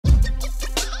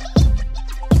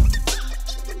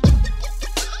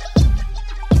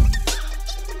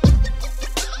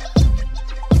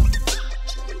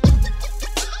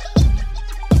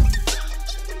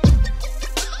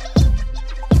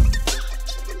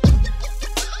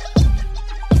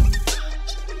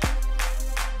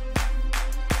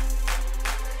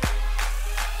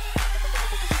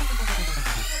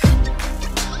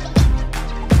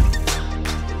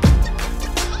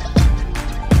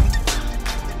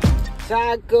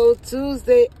Taco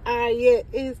Tuesday, ah yeah,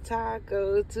 it's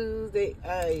Taco Tuesday,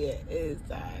 ah yeah, it's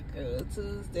Taco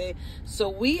Tuesday. So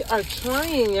we are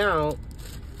trying out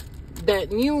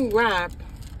that new wrap.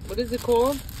 What is it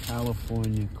called?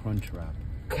 California Crunch Wrap.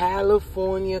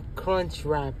 California Crunch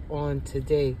Wrap on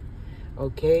today.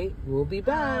 Okay, we'll be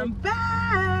back. I'm back.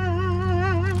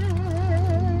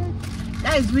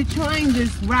 Guys, we're trying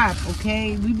this wrap,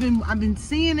 okay? I've been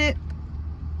seeing it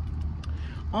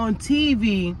on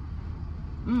TV.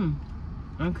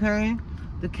 Okay,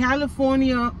 the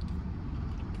California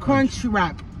Crunch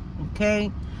Wrap.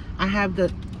 Okay, I have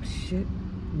the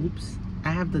I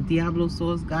have the Diablo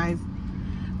sauce, guys.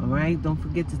 All right, don't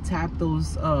forget to tap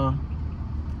those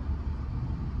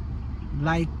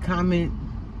like, comment,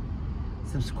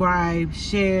 subscribe,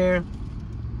 share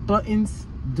buttons.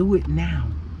 Do it now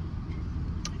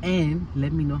and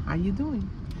let me know how you're doing.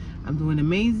 I'm doing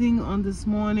amazing on this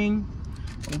morning.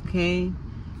 Okay,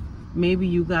 maybe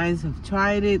you guys have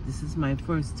tried it. This is my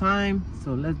first time,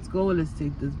 so let's go. Let's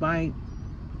take this bite.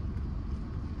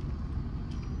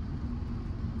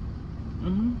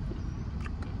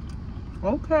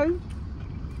 Okay.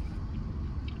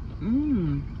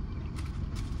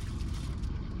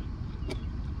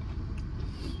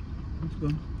 That's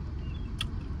good.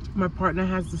 My partner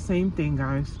has the same thing,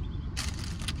 guys.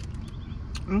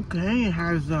 Okay, it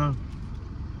has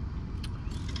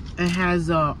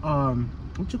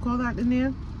what you call that in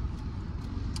there?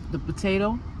 The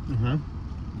potato.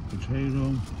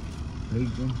 Potato,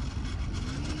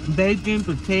 Bacon,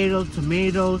 potato,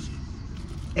 tomatoes,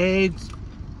 eggs,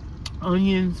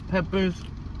 onions, peppers,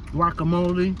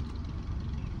 guacamole.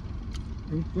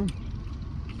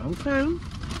 Okay.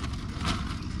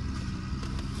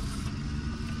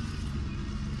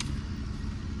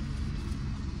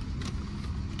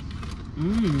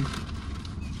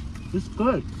 It's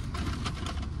good.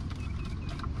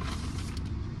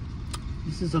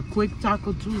 This is a quick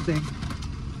Taco Tuesday,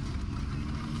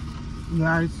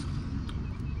 guys.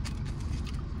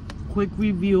 Quick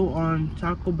review on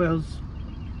Taco Bell's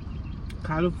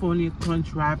California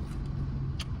Crunch Wrap.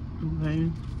 Okay.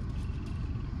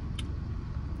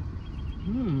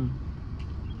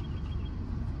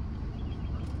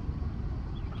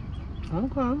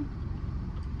 Okay.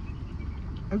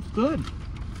 That's good.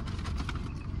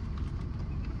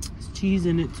 There's cheese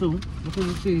in it too. Look at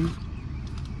the cheese.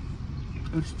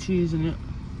 There's cheese in it.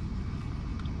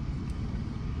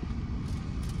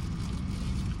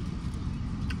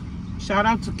 Shout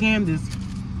out to Candace,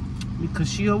 because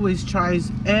she always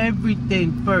tries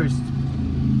everything first.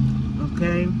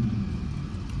 Okay?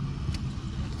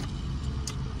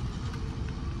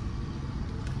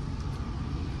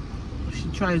 She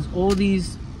tries all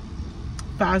these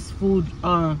fast food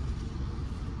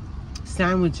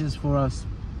sandwiches for us.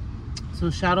 So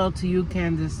shout out to you,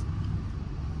 Candace.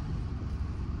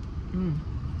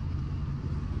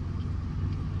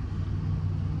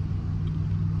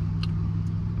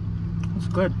 It's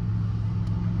good.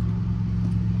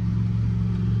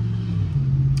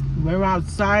 We're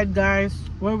outside, guys.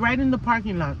 We're right in the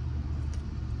parking lot.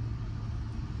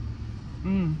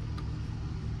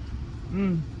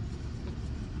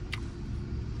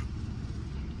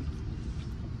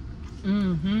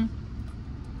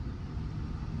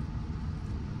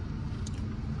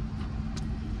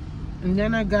 And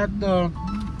then I got the,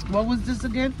 what was this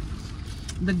again?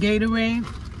 The Gatorade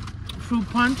fruit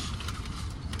punch.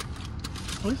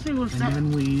 Let's see what's up.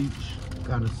 And then we each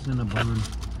got a Cinnabon.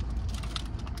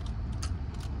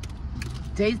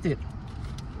 Taste it.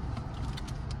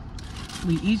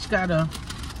 We each got a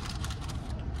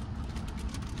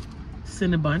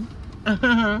Cinnabon.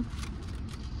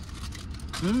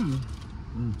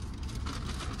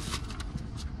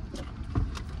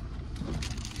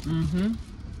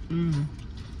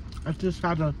 I just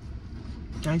had a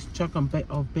nice chunk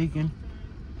of bacon.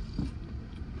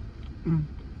 And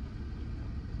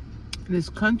it's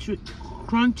crunchy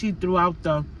throughout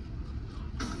the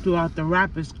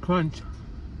wrap. Is crunch.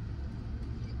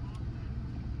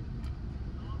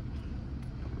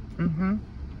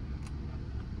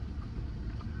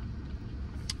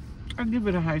 I give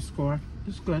it a high score.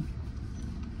 It's good.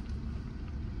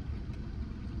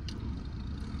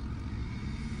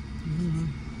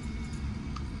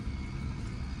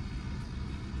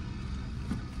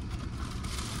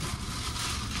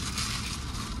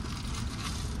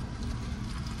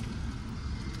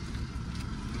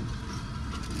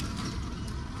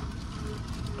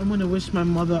 I'm gonna wish my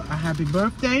mother a happy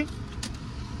birthday.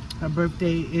 Her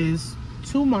birthday is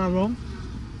tomorrow,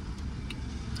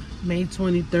 May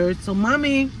 23rd. So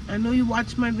mommy, I know you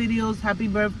watch my videos. Happy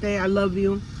birthday. I love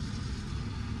you.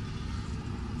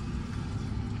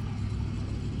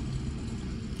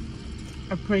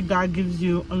 I pray God gives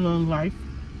you a long life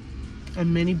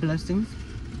and many blessings.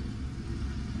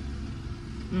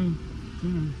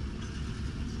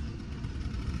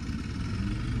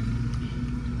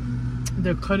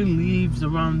 They're cutting leaves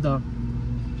around the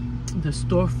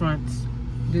storefronts.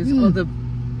 There's other.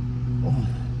 Whoa.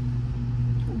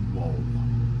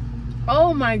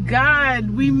 Oh my God,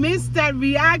 we missed that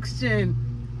reaction.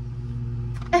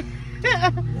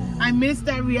 I missed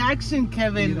that reaction,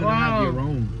 Kevin. You're gonna have your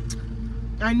own.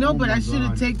 I know, Oh but my I should have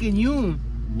God. taken you.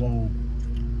 Whoa.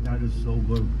 That is so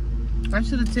good. I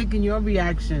should have taken your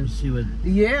reaction. See what?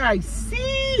 Yeah, I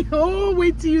see. Oh,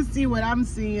 wait till you see what I'm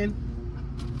seeing.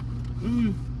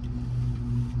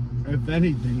 If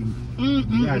anything,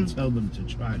 you gotta tell them to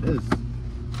try this.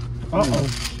 Uh-oh.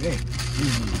 Shit.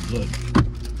 This is good.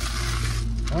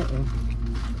 Uh-oh.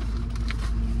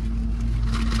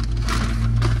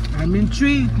 I'm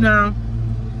intrigued now.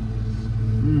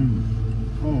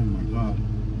 Oh my God.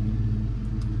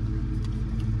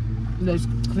 Let's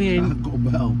clean. Taco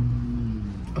Bell.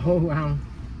 Oh, wow.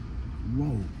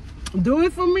 Whoa. Do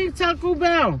it for me, Taco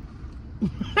Bell.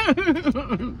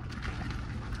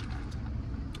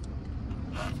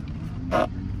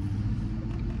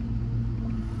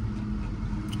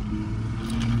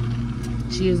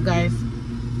 Cheers, guys.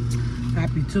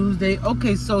 Happy Tuesday.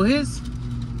 Okay, so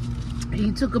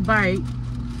he took a bite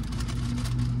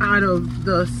out of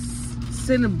the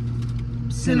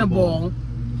Cinnabon.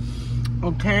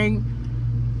 Okay,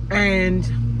 and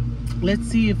let's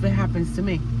see if it happens to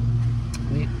me.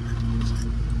 Wait.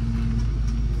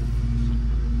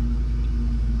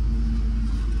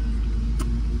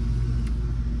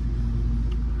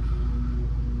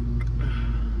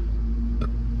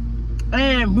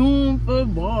 And room for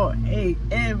more. Hey,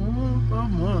 and room for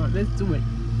more. Let's do it.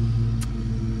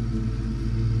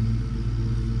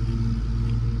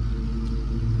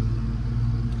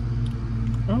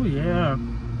 Oh, yeah.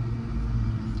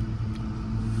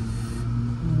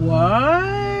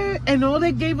 What? And all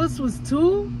they gave us was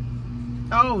 2?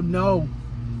 Oh, no.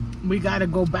 We got to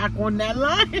go back on that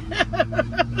line.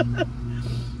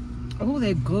 Oh,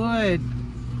 they're good.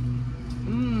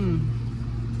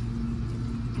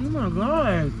 Oh my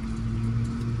God.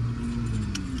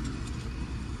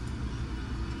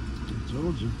 I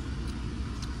told you.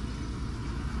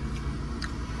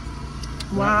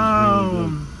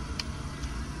 Wow.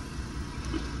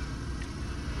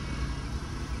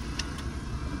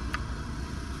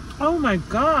 Oh my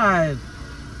God.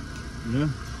 Yeah.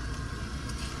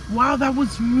 Wow, that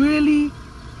was really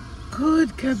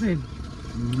good, Kevin.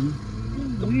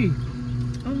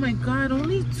 Oh my God,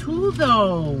 only 2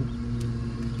 though.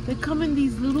 They come in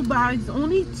these little bags,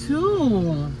 only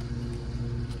 2.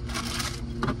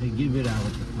 They give it out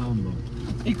with the combo.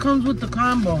 It comes with the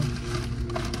combo.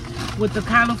 With the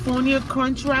California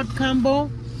Crunchwrap combo.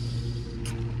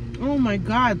 Oh my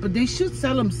God, but they should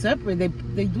sell them separate.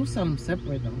 They do sell them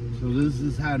separate though. So this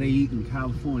is how they eat in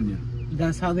California.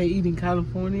 That's how they eat in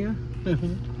California?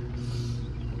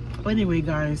 Anyway,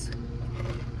 guys.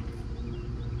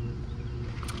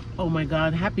 Oh my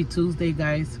God, happy Tuesday,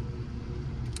 guys.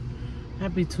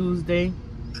 Happy Tuesday.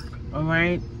 All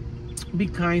right, be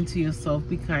kind to yourself,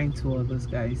 be kind to others,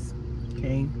 guys.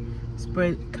 Okay,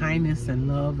 spread kindness and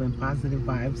love and positive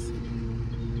vibes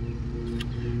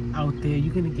out there.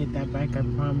 You're gonna get that back, I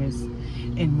promise.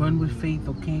 And run with faith,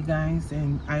 okay, guys?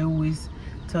 And I always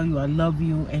tell you I love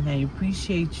you and I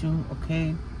appreciate you,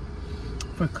 okay,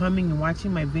 for coming and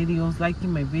watching my videos,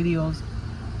 liking my videos,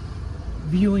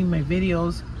 viewing my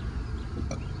videos.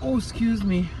 Oh, excuse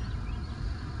me.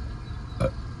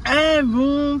 And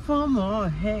room for more.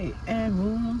 Hey, and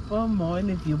room for more. And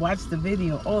if you watch the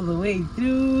video all the way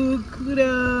through,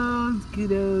 kudos,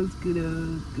 kudos,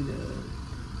 kudos, kudos.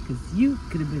 Because you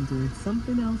could have been doing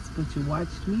something else, but you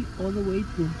watched me all the way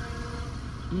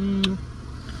through.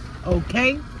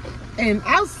 Okay? And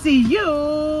I'll see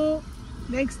you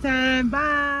next time.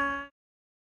 Bye.